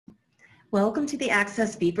Welcome to the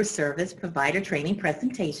Access Fee-for-Service Provider Training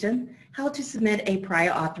presentation, How to Submit a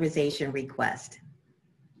Prior Authorization Request.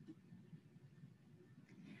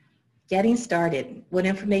 Getting started, what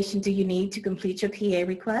information do you need to complete your PA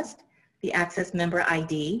request? The Access Member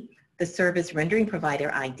ID, the Service Rendering Provider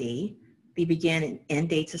ID, the begin and end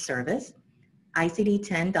dates of service,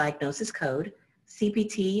 ICD-10 diagnosis code,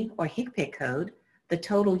 CPT or HCPC code, the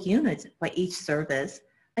total units by each service,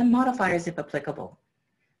 and modifiers if applicable.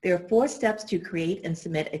 There are 4 steps to create and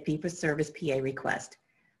submit a fee-for-service PA request.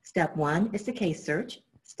 Step 1 is the case search.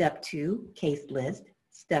 Step 2, case list.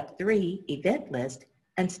 Step 3, event list.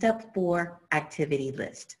 And step 4, activity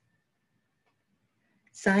list.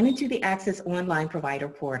 Sign into the Access Online Provider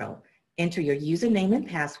Portal. Enter your username and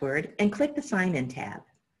password and click the Sign In tab.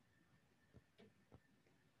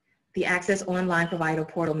 The Access Online Provider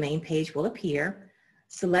Portal main page will appear.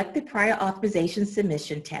 Select the Prior Authorization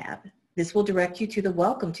Submission tab. This will direct you to the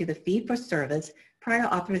Welcome to the Fee-for-Service Prior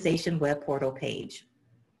Authorization web portal page.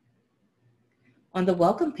 On the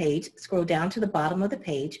Welcome page, scroll down to the bottom of the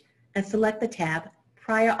page and select the tab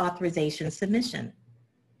Prior Authorization Submission.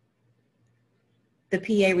 The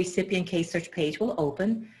PA recipient case search page will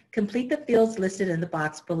open. Complete the fields listed in the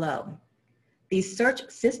box below. The Search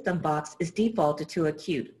System box is defaulted to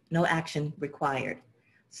acute, no action required.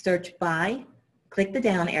 Search by, click the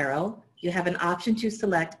down arrow. You have an option to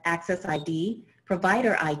select Access ID,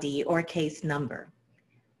 Provider ID, or Case Number.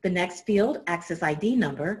 The next field, Access ID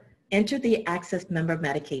Number, enter the Access Member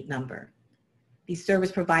Medicaid number. The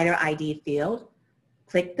Service Provider ID field,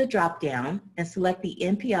 click the drop-down and select the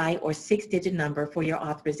NPI or 6-digit number for your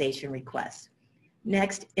authorization request.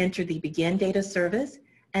 Next, enter the begin date of service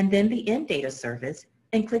and then the end date of service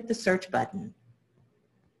and click the search button.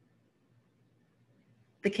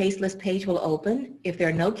 The case list page will open. If there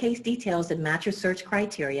are no case details that match your search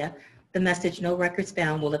criteria, the message No Records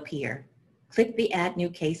Found will appear. Click the Add New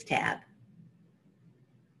Case tab.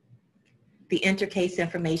 The Enter Case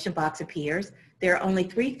Information box appears. There are only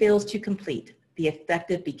 3 fields to complete: the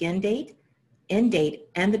effective begin date, end date,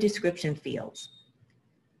 and the description fields.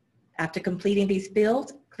 After completing these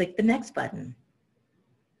fields, click the Next button.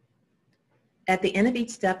 At the end of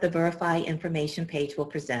each step, the Verify Information page will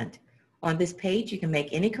present. On this page, you can make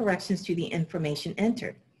any corrections to the information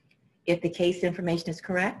entered. If the case information is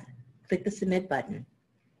correct, click the Submit button.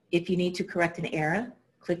 If you need to correct an error,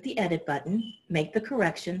 click the Edit button, make the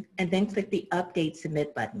correction, and then click the Update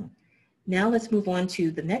Submit button. Now let's move on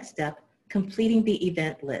to the next step, completing the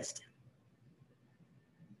event list.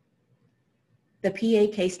 The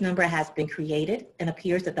PA case number has been created and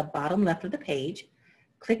appears at the bottom left of the page.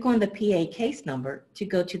 Click on the PA case number to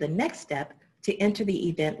go to the next step to enter the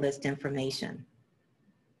event list information.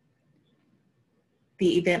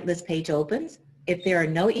 The event list page opens. If there are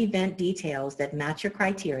no event details that match your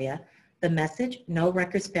criteria, the message No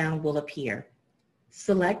Records Found will appear.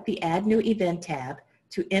 Select the Add New Event tab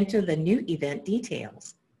to enter the new event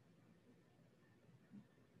details.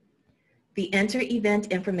 The Enter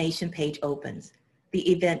Event Information page opens.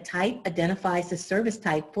 The event type identifies the service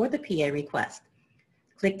type for the PA request.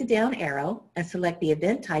 Click the down arrow and select the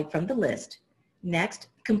event type from the list. Next,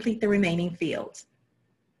 complete the remaining fields.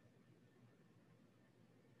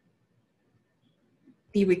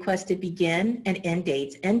 The requested begin and end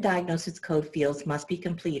dates and diagnosis code fields must be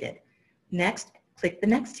completed. Next, click the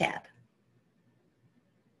Next tab.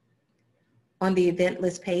 On the event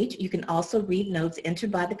list page, you can also read notes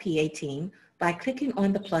entered by the PA team by clicking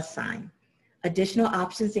on the plus sign. Additional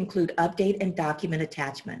options include update and document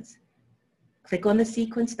attachments. Click on the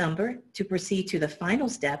sequence number to proceed to the final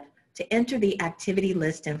step to enter the activity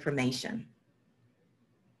list information.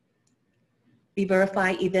 The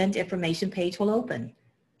Verify Event Information page will open.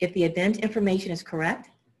 If the event information is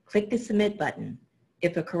correct, click the Submit button.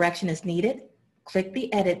 If a correction is needed, click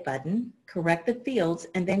the Edit button, correct the fields,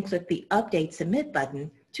 and then click the Update Submit button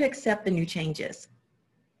to accept the new changes.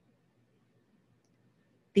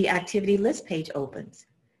 The Activity List page opens.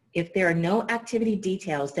 If there are no activity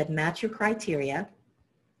details that match your criteria,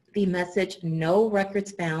 the message No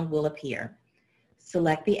Records Found will appear.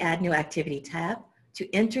 Select the Add New Activity tab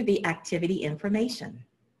to enter the activity information.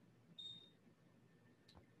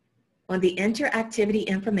 On the Enter Activity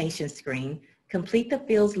Information screen, complete the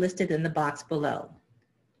fields listed in the box below.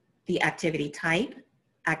 The activity type,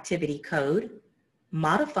 activity code,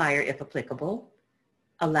 modifier if applicable,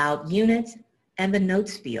 allowed units, and the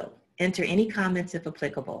notes field. Enter any comments if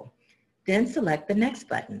applicable. Then select the Next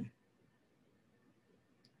button.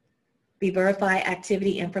 The Verify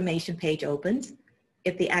Activity Information page opens.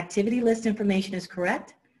 If the activity list information is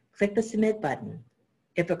correct, click the Submit button.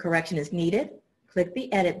 If a correction is needed, click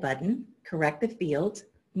the Edit button, correct the fields,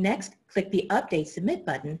 Next, click the Update Submit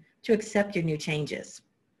button to accept your new changes.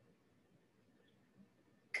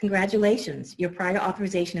 Congratulations, your prior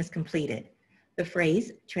authorization is completed. The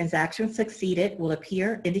phrase "Transaction succeeded" will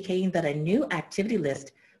appear, indicating that a new activity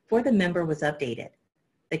list for the member was updated.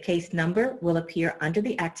 The case number will appear under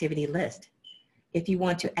the activity list. If you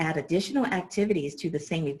want to add additional activities to the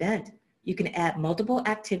same event, you can add multiple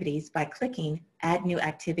activities by clicking Add New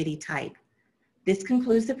Activity Type. This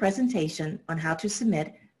concludes the presentation on how to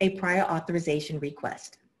submit a prior authorization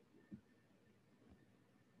request.